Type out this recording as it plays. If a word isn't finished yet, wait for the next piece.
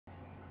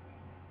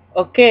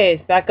Okay,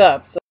 it's back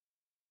up. So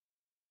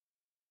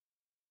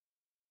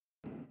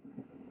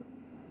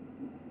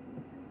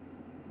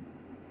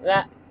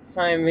that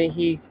time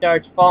he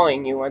starts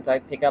following you once I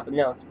pick up the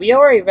notes. We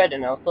already read the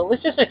notes, so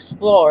let's just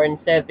explore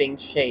instead of being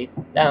chased.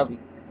 That's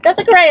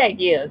a great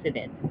idea, isn't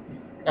it?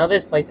 Now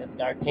this place is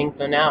darkening,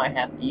 so now I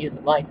have to use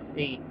the light to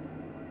see.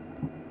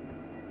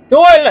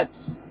 Toilets!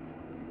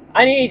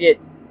 I need it,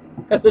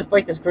 because this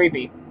place is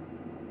creepy.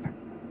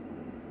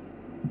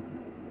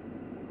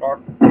 Or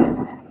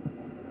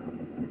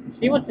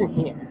see what's in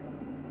here.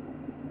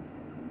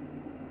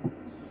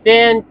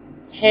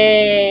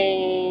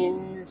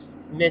 Contains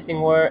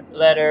missing word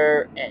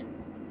letter N.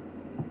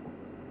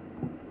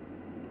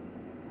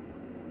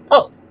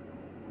 Oh,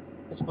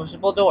 it's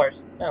pushable doors.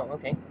 Oh,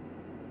 okay.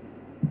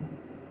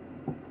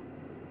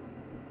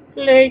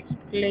 Plates,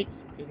 plates,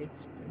 plates,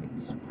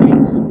 plates,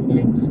 plates,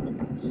 plates.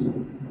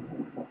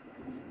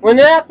 When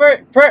that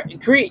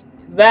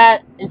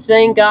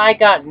insane guy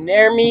got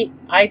near me,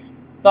 I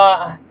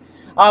thought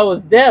I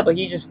was dead, but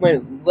he just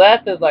went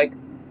left. It was like,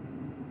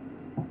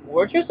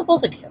 weren't you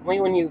supposed to kill me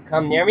when you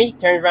come near me?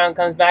 Turns around,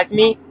 comes back to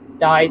me,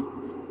 dies.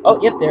 Oh,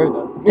 yep, there we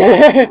go.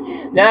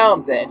 Now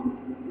I'm dead.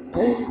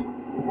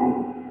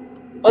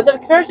 But the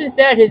person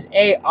said his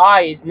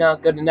AI is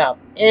not good enough.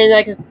 And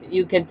like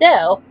you can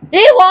tell,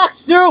 he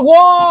walks through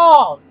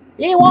walls!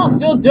 He walks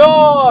through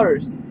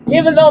doors!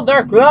 Even though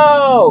they're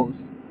closed!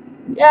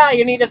 Yeah,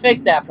 you need to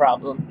fix that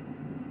problem.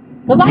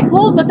 Because I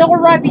closed the door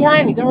right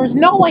behind me. There was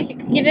no way he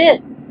could get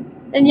in.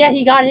 And yet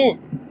he got in.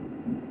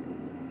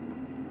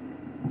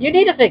 You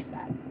need to fix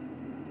that.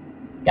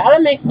 Gotta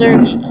make sure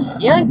he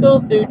can't go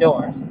through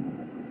doors.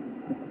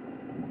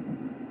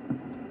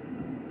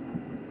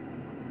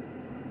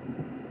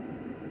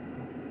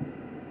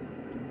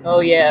 Oh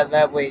yeah,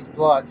 that way's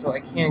blocked, so I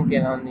can't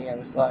get on the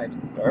other side.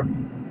 Burp.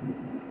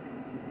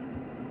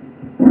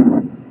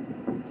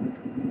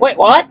 Wait,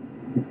 what?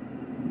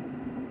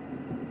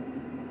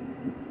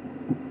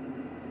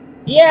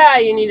 Yeah,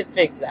 you need to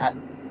fix that.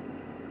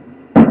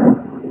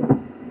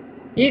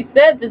 He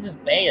said this is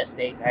beta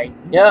state, I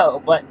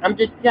know, but I'm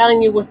just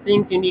telling you what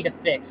things you need to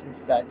fix and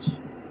such.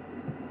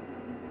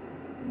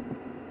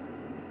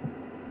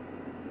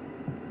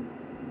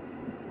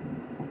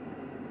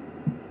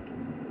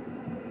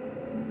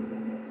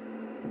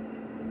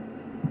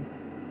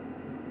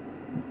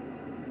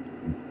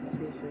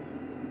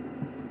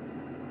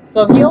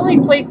 So he only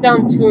placed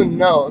down 2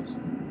 notes,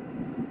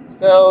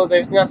 so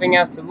there's nothing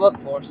else to look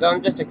for, so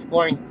I'm just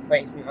exploring the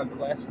place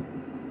nonetheless.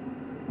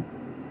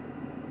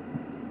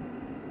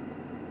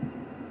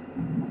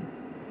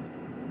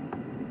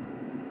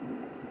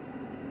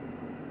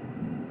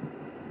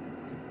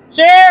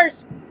 Cheers!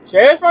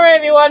 Cheers for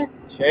everyone!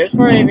 Cheers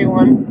for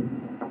everyone!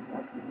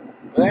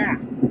 Yeah.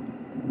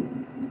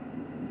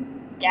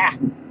 Yeah.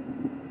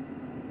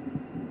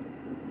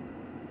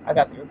 I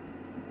got through.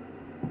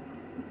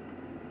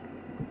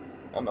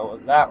 I don't know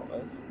what that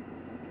was.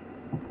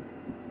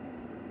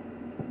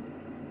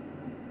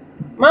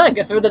 Come on,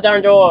 get through the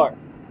darn door!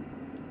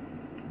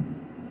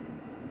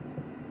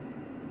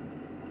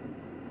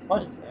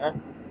 What is that?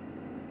 Is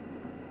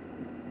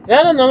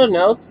that another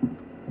note?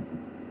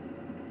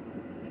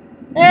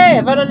 Hey,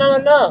 I found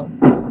another note!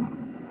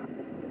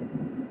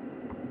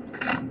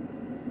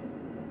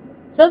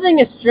 Something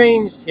is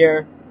strange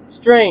here.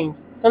 Strange.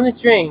 Something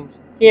strange.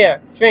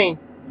 Here. Strange.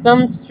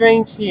 Something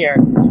strange here.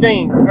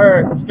 Strange.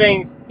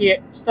 Strange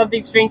here.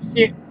 Something strange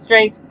here.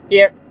 Strange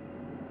here.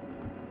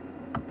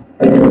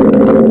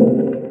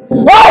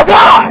 Oh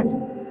God!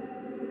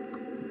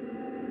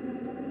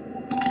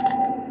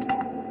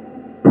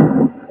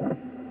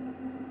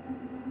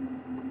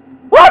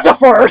 What the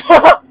first?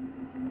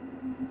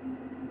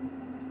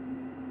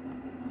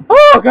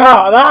 Oh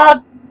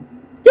God!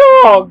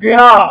 Oh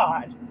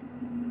God!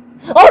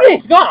 Oh,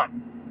 it's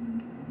gone!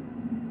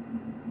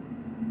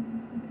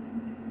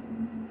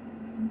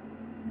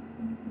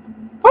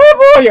 Oh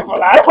boy, for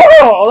that!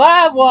 Oh,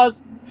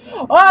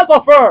 that's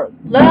the first!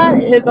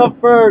 That is the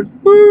first!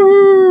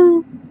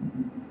 Woo!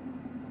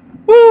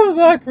 Oh,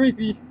 that's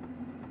creepy.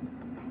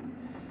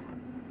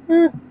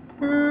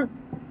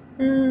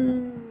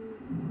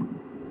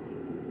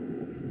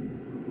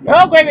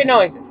 No creepy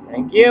noises.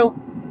 Thank you.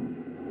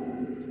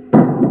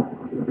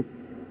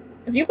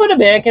 If you put a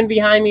mannequin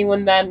behind me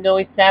when that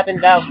noise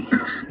happened, that...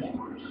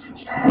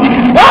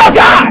 Oh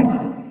God!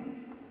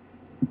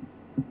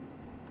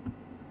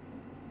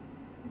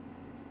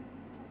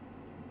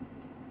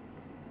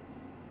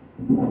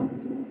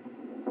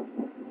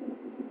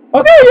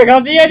 Okay, here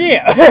comes the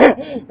idea.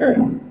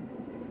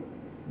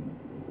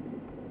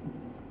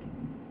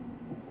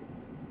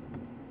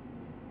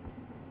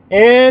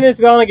 And it's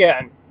gone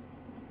again.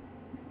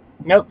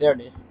 Nope, there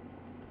it is.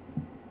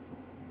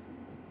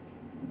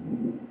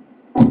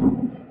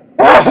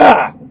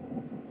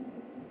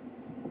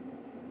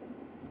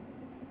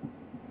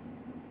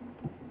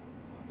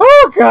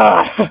 Oh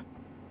God!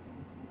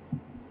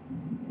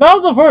 That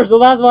was the first, so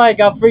that's why I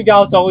got freaked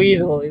out so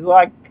easily.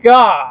 Like,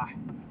 God.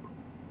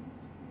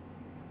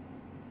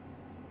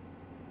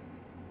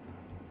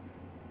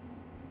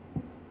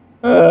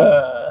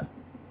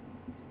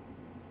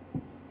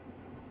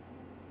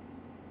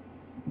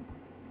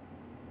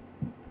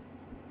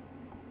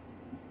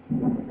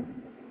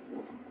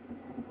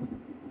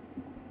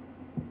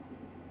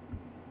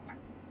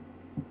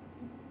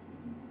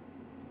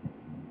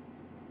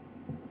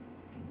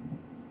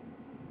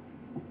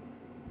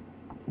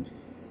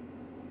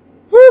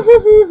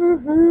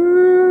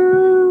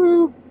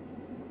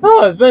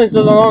 Oh, it's been such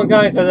a long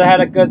time since I had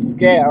a good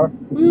scare.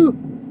 Woo.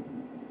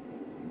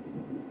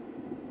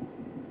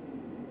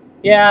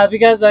 Yeah,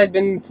 because I've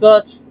been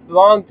such a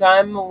long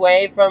time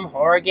away from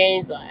horror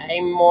games,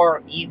 I'm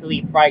more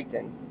easily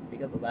frightened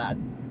because of that.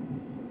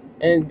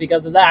 And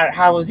because of that,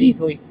 I was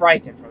easily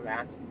frightened from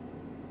that.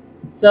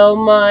 So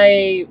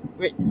my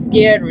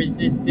scared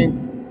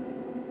resistance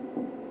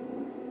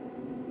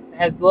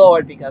has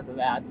lowered because of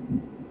that.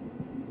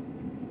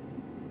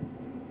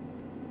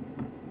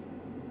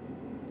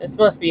 This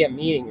must be a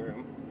meeting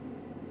room.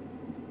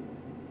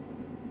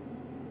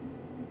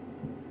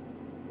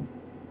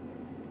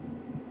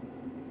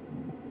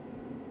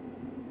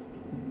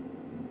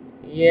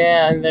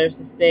 Yeah, and there's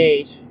the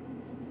stage.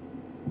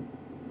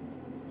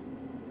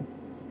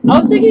 I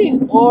was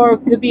thinking, or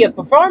it could be a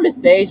performance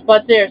stage,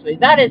 but seriously,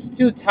 that is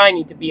too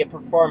tiny to be a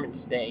performance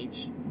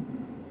stage.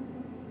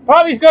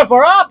 Probably good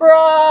for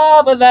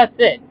opera, but that's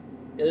it.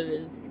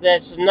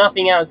 There's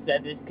nothing else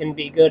that this can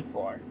be good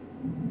for.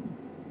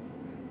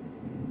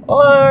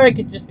 Or it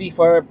could just be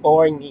for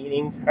boring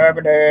meetings,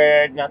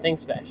 herbited, nothing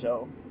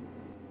special.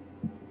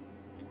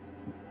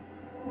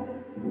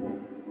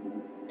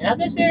 Yeah,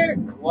 this here,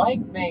 quite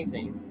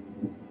amazing.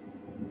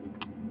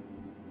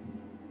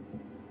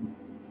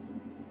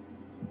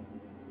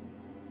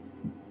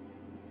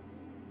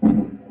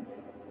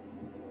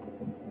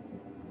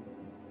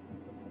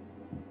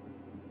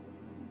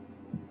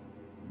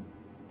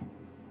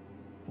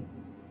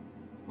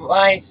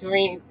 White,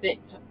 green,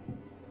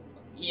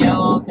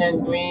 yellow,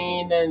 and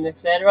green, and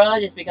etc.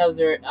 Just because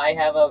I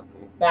have a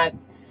back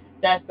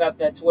desktop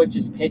that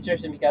switches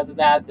pictures, and because of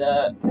that,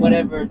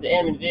 whatever the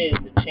image is,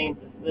 it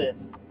changes this.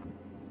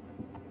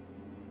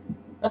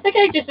 I think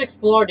I just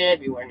explored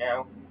everywhere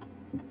now.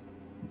 And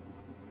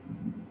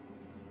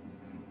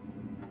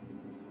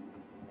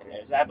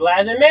there's that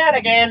blasted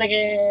mannequin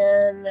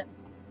again.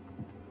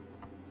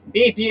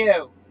 Beep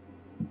you.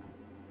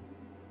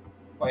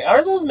 Wait,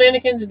 are those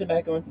mannequins in the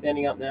background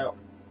standing up now?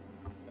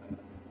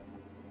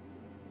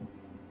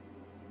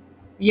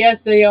 Yes,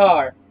 they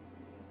are.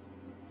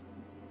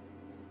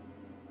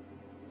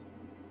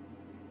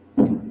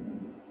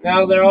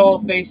 Now they're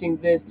all facing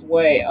this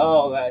way.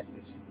 Oh, that's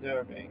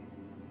disturbing.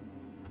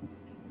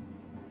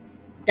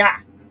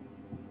 Gah!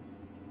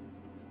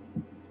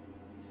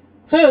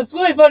 It's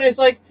really funny. It's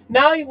like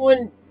now you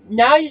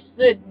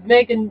should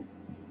make an.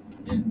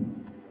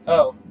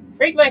 Oh,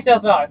 freaked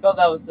myself out. I thought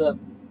that was the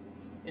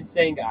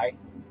insane guy.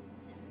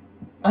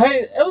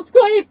 It was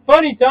quite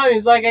funny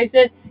timing. Like I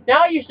said,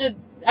 now you should,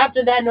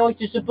 after that noise,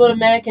 you should put a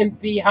mannequin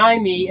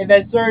behind me, and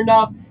then sure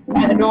enough,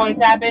 the noise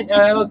happened, and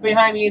I looked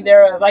behind me, and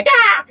there I was like,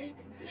 ah!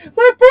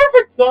 What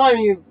perfect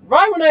timing!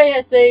 Right when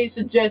I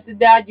suggested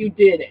that, you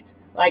did it.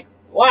 Like,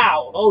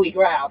 wow, holy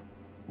crap.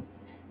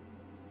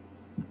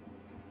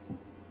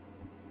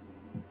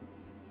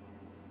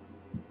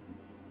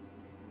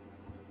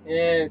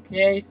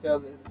 Okay, so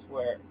this is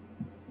where.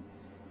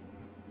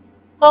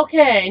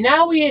 Okay,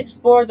 now we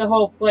explored the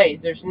whole place.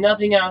 There's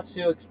nothing else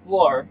to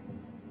explore.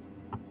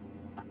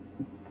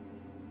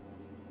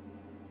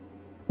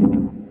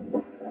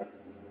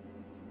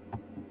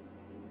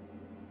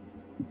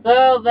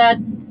 So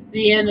that's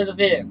the end of the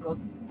video.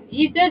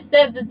 He just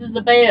said this is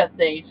a beta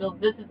stage, so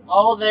this is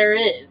all there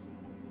is.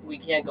 We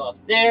can't go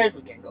upstairs,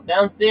 we can't go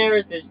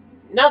downstairs, there's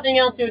nothing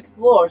else to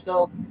explore,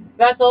 so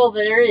that's all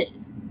there is.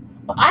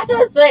 But I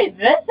gotta say,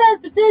 this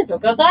has potential,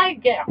 because I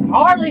get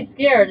hardly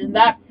scared, and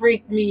that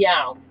freaked me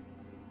out.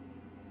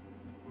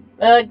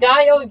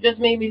 Gaio just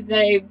made me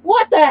say,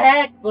 what the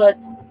heck, but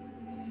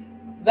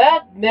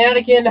that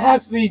mannequin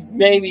actually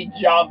made me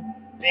jump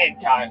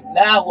big time.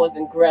 That was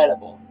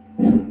incredible.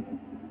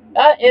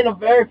 That in the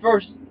very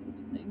first,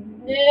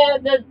 yeah,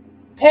 the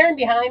parent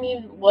behind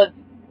me was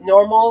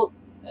normal,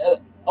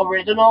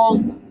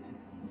 original.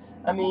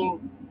 I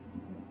mean,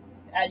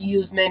 I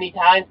used many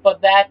times,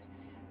 but that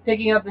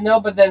picking up the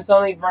note, but then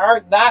suddenly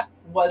that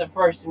was the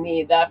first to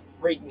me. That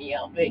freaked me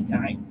out big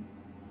time.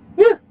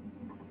 Whew.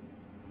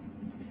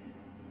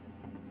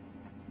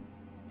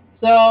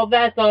 So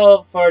that's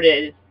all for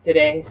this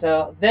today.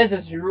 So this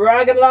is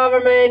Rocket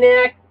Lover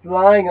Maniac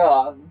flying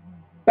off.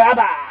 Bye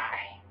bye.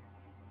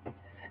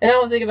 And I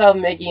was thinking about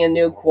making a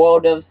new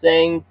quote of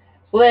saying,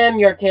 "Slam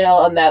your tail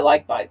on that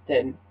like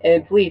button,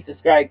 and please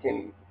subscribe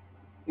to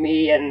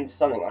me," and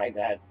something like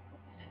that.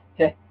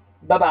 Okay,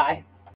 bye bye.